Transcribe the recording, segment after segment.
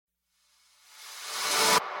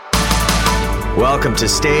Welcome to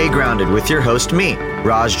Stay Grounded with your host, me,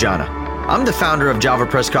 Raj Jana. I'm the founder of Java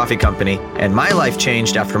Press Coffee Company, and my life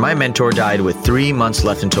changed after my mentor died with 3 months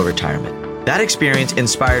left until retirement. That experience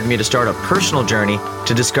inspired me to start a personal journey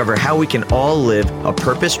to discover how we can all live a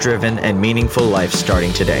purpose-driven and meaningful life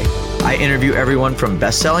starting today. I interview everyone from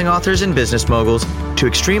best-selling authors and business moguls to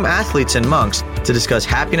extreme athletes and monks to discuss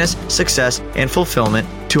happiness, success, and fulfillment,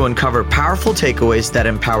 to uncover powerful takeaways that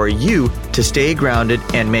empower you to stay grounded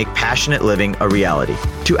and make passionate living a reality.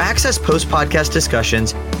 To access post-podcast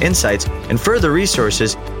discussions, insights, and further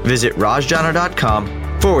resources, visit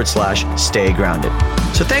rajjana.com/stay grounded.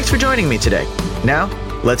 So thanks for joining me today. Now,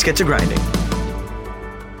 let's get to grinding.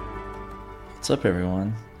 What's up,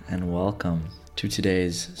 everyone, and welcome to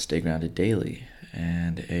today's Stay Grounded Daily,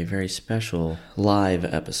 and a very special live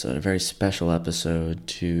episode, a very special episode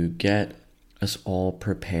to get us all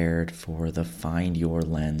prepared for the Find Your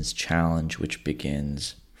Lens challenge, which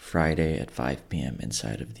begins Friday at 5 p.m.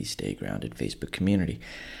 inside of the Stay Grounded Facebook community.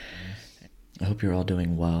 I hope you're all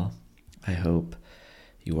doing well. I hope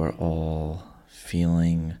you are all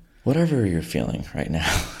feeling whatever you're feeling right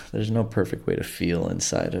now. There's no perfect way to feel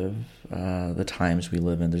inside of the times we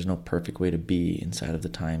live in. There's no perfect way to be inside of the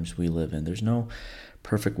times we live in. There's no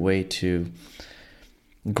perfect way to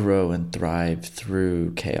grow and thrive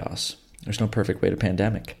through chaos. There's no perfect way to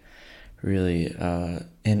pandemic. Really,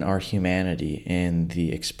 in our humanity, in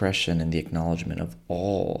the expression and the acknowledgement of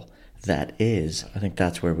all that is, I think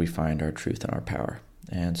that's where we find our truth and our power.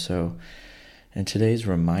 And so, in today's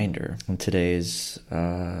reminder, in today's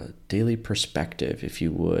daily perspective, if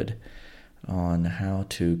you would, on how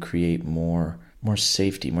to create more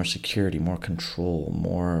safety, more security, more control,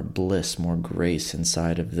 more bliss, more grace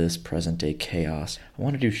inside of this present-day chaos, I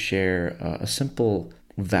wanted to share a simple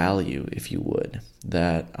value, if you would,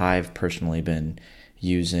 that I've personally been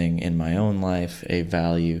using in my own life, a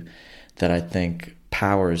value that I think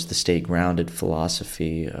powers the Stay Grounded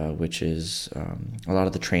philosophy, which is a lot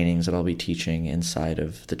of the trainings that I'll be teaching inside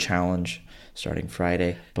of the challenge starting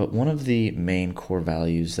Friday. But one of the main core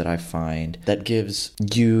values that I find that gives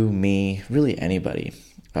you, me, really anybody,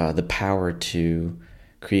 the power to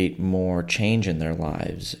create more change in their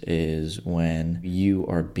lives is when you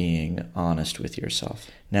are being honest with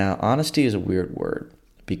yourself. Now, honesty is a weird word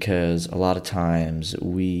because a lot of times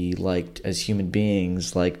we as human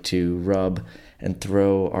beings, like to rub and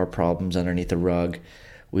throw our problems underneath the rug.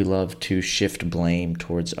 We love to shift blame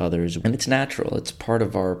towards others. And it's natural. It's part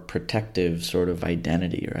of our protective sort of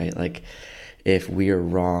identity, right? Like, if we are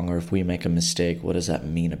wrong or if we make a mistake, what does that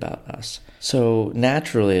mean about us? So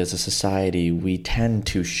naturally, as a society, we tend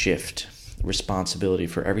to shift responsibility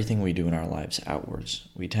for everything we do in our lives outwards.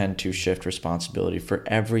 We tend to shift responsibility for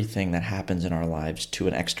everything that happens in our lives to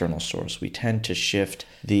an external source. We tend to shift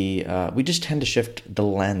the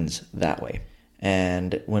lens that way.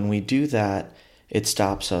 And when we do that, it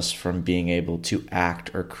stops us from being able to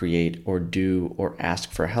act or create or do or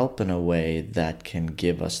ask for help in a way that can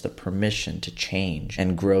give us the permission to change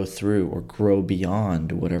and grow through or grow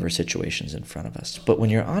beyond whatever situation's in front of us. But when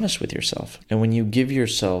you're honest with yourself and when you give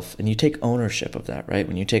yourself and you take ownership of that, right?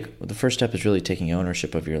 The first step is really taking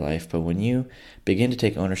ownership of your life. But when you begin to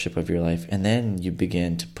take ownership of your life and then you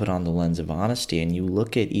begin to put on the lens of honesty and you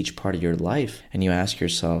look at each part of your life and you ask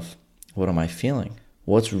yourself, what am I feeling?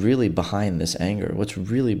 What's really behind this anger? What's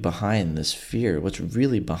really behind this fear? What's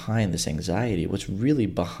really behind this anxiety? What's really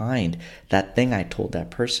behind that thing I told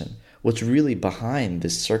that person? What's really behind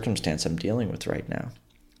this circumstance I'm dealing with right now?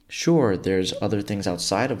 Sure, there's other things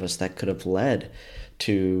outside of us that could have led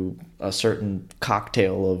to a certain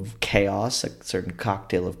cocktail of chaos, a certain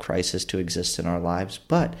cocktail of crisis to exist in our lives,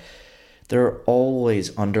 but there are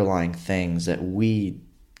always underlying things that we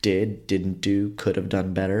didn't do, could have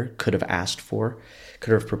done better, could have asked for,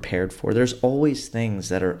 could have prepared for. There's always things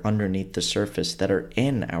that are underneath the surface that are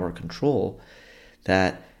in our control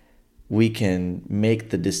that we can make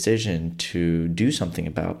the decision to do something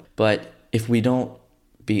about. But if we don't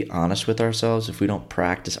be honest with ourselves, if we don't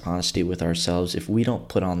practice honesty with ourselves, if we don't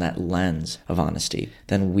put on that lens of honesty,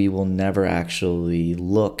 then we will never actually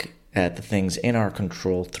look at the things in our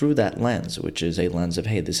control through that lens, which is a lens of,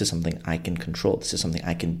 hey, this is something I can control. This is something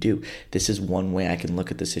I can do. This is one way I can look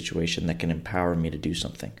at the situation that can empower me to do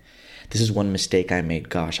something. This is one mistake I made.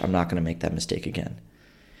 Gosh, I'm not going to make that mistake again.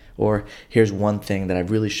 Or here's one thing that I've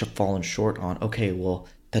really fallen short on. Okay, well,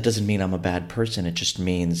 that doesn't mean I'm a bad person. It just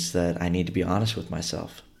means that I need to be honest with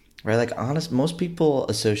myself, right? Like most people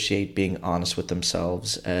associate being honest with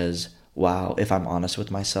themselves as, wow, if I'm honest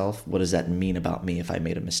with myself, what does that mean about me if I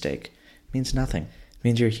made a mistake? It means nothing. It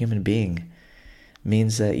means you're a human being. It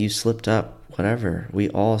means that you slipped up, whatever. We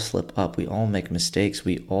all slip up. We all make mistakes.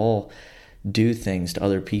 We all do things to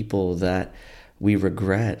other people that we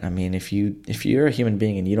regret. I mean, if you're a human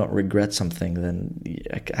being and you don't regret something, then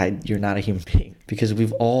you're not a human being, because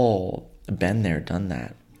we've all been there, done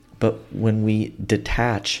that. But when we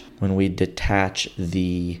detach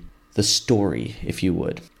the story, if you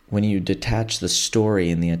would, when you detach the story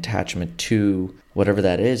and the attachment to whatever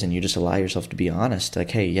that is, and you just allow yourself to be honest,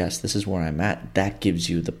 like, hey, yes, this is where I'm at, that gives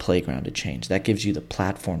you the playground to change. That gives you the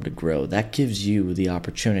platform to grow. That gives you the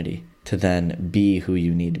opportunity to then be who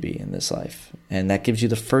you need to be in this life. And that gives you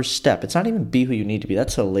the first step. It's not even be who you need to be.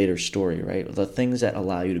 That's a later story, right? The things that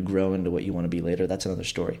allow you to grow into what you want to be later, that's another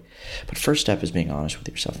story. But first step is being honest with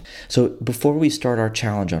yourself. So before we start our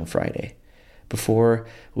challenge on Friday, before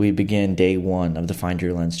we begin day 1 of the Find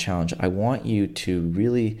Your Lens challenge, I want you to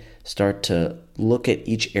really start to look at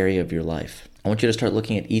each area of your life. I want you to start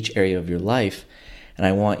looking at each area of your life, and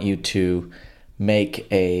I want you to make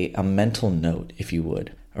a mental note, if you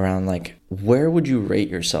would, around like, where would you rate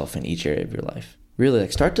yourself in each area of your life? Really,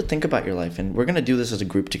 like, start to think about your life. And we're going to do this as a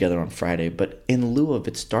group together on Friday, but in lieu of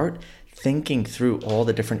it, start thinking through all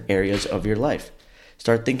the different areas of your life.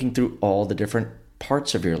 Start thinking through all the different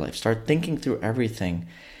parts of your life. Start thinking through everything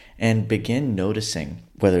and begin noticing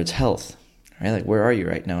whether it's health, right? Like, where are you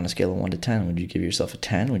right now on a scale of 1 to 10? Would you give yourself a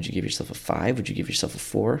 10? Would you give yourself a 5? Would you give yourself a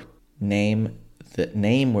 4? Name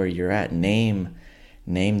where you're at. Name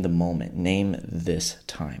the moment. Name this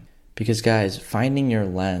time. Because guys, finding your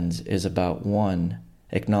lens is about, 1,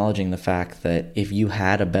 acknowledging the fact that if you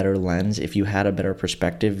had a better lens, if you had a better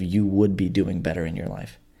perspective, you would be doing better in your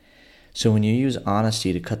life. So when you use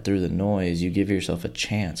honesty to cut through the noise, you give yourself a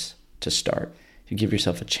chance to start. You give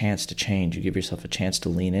yourself a chance to change. You give yourself a chance to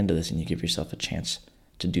lean into this, and you give yourself a chance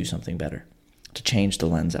to do something better, to change the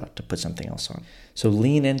lens out, to put something else on. So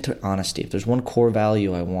lean into honesty. If there's one core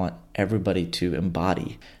value I want everybody to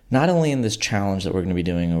embody, not only in this challenge that we're going to be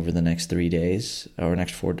doing over the next 3 days, or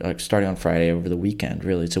next 4, starting on Friday over the weekend,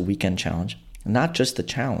 really, it's a weekend challenge. Not just the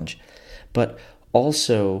challenge, but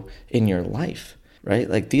also in your life. Right?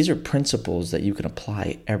 Like, these are principles that you can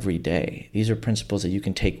apply every day. These are principles that you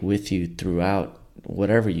can take with you throughout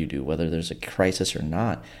whatever you do, whether there's a crisis or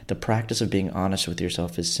not. The practice of being honest with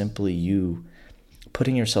yourself is simply you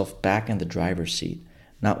putting yourself back in the driver's seat,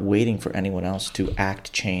 not waiting for anyone else to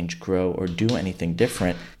act, change, grow, or do anything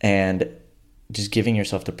different, and just giving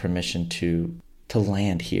yourself the permission to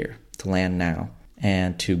land here, to land now,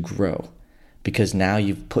 and to grow. Because now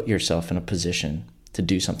you've put yourself in a position to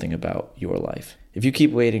do something about your life. If you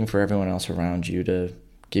keep waiting for everyone else around you to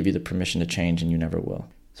give you the permission to change, and you never will.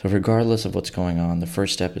 So regardless of what's going on, the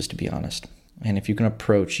first step is to be honest. And if you can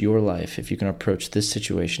approach your life, if you can approach this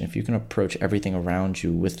situation, if you can approach everything around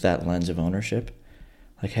you with that lens of ownership,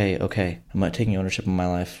 like, hey, okay, I'm not taking ownership of my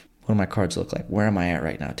life. What do my cards look like? Where am I at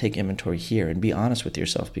right now? Take inventory here and be honest with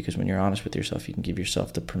yourself, because when you're honest with yourself, you can give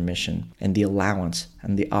yourself the permission and the allowance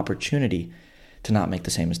and the opportunity to not make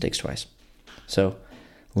the same mistakes twice. So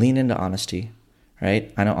lean into honesty.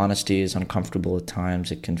 Right? I know honesty is uncomfortable at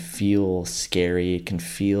times. It can feel scary. It can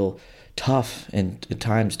feel tough at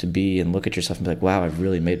times to be and look at yourself and be like, wow, I've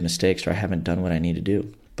really made mistakes, or I haven't done what I need to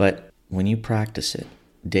do. But when you practice it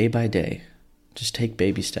day by day, just take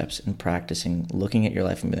baby steps in practicing, looking at your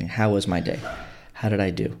life and being like, how was my day? How did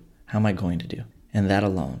I do? How am I going to do? And that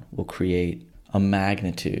alone will create a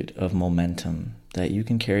magnitude of momentum that you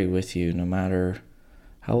can carry with you no matter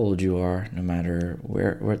how old you are, no matter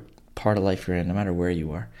where part of life you're in, no matter where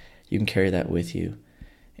you are. You can carry that with you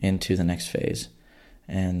into the next phase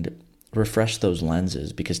and refresh those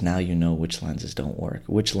lenses, because now you know which lenses don't work.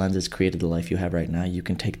 Which lenses created the life you have right now. You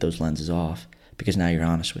can take those lenses off, because now you're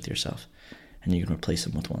honest with yourself, and you can replace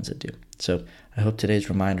them with ones that do. So I hope today's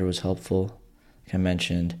reminder was helpful. Like I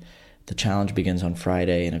mentioned, the challenge begins on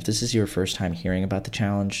Friday, and if this is your first time hearing about the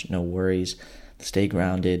challenge, no worries. Stay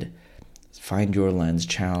grounded. Find Your Lens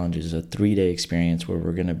challenge is a 3-day experience where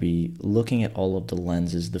we're going to be looking at all of the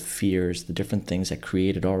lenses, the fears, the different things that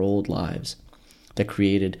created our old lives, that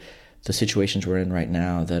created the situations we're in right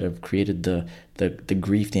now, that have created the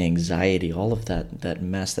grief, the anxiety, all of that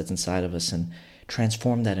mess that's inside of us, and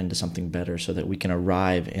transform that into something better so that we can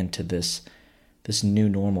arrive into this new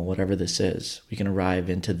normal, whatever this is. We can arrive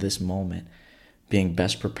into this moment being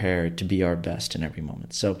best prepared to be our best in every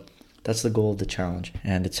moment. So that's the goal of the challenge,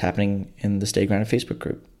 and it's happening in the Stay Grounded Facebook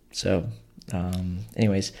group. So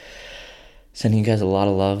anyways, sending you guys a lot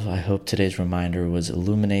of love. I hope today's reminder was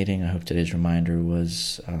illuminating. I hope today's reminder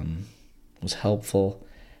was helpful,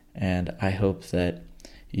 and I hope that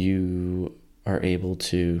you are able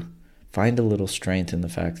to find a little strength in the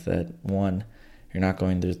fact that, 1, you're not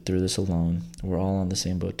going through this alone. We're all on the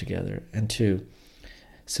same boat together. And 2,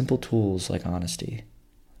 simple tools like honesty,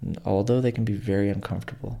 although they can be very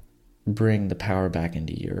uncomfortable, bring the power back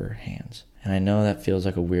into your hands. And I know that feels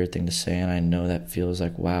like a weird thing to say, and I know that feels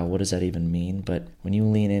like, wow, what does that even mean? But when you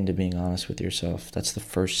lean into being honest with yourself, that's the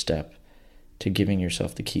first step to giving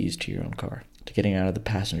yourself the keys to your own car, to getting out of the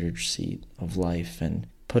passenger seat of life and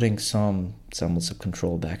putting some semblance of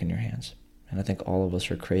control back in your hands. And I think all of us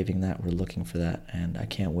are craving that. We're looking for that. And I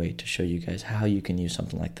can't wait to show you guys how you can use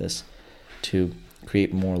something like this to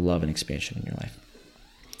create more love and expansion in your life.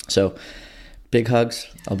 So, big hugs.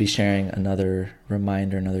 I'll be sharing another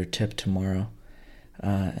reminder, another tip tomorrow.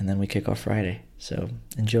 And then we kick off Friday. So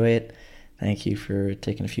enjoy it. Thank you for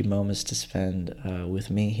taking a few moments to spend with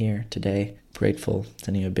me here today. Grateful,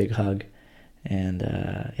 sending you a big hug. And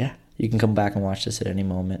yeah, you can come back and watch this at any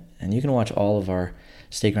moment. And you can watch all of our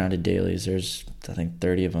Stay Grounded dailies. There's, I think,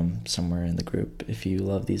 30 of them somewhere in the group. If you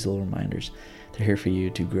love these little reminders, they're here for you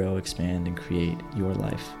to grow, expand, and create your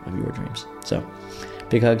life of your dreams. So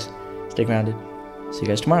big hugs. Stay grounded. See you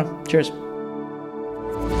guys tomorrow. Cheers.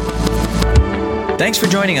 Thanks for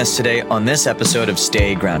joining us today on this episode of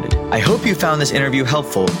Stay Grounded. I hope you found this interview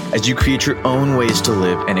helpful as you create your own ways to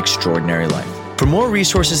live an extraordinary life. For more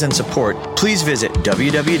resources and support, please visit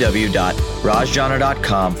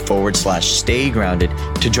www.rajjana.com/Stay Grounded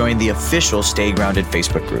to join the official Stay Grounded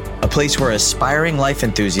Facebook group, a place where aspiring life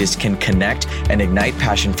enthusiasts can connect and ignite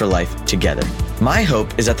passion for life together. My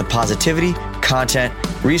hope is that the positivity, content,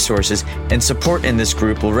 resources, and support in this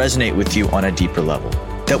group will resonate with you on a deeper level.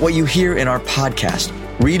 That what you hear in our podcast,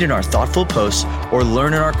 read in our thoughtful posts, or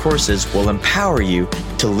learn in our courses will empower you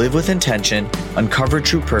to live with intention, uncover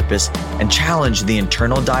true purpose, and challenge the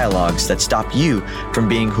internal dialogues that stop you from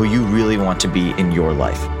being who you really want to be in your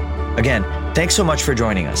life. Again, thanks so much for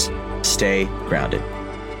joining us. Stay grounded.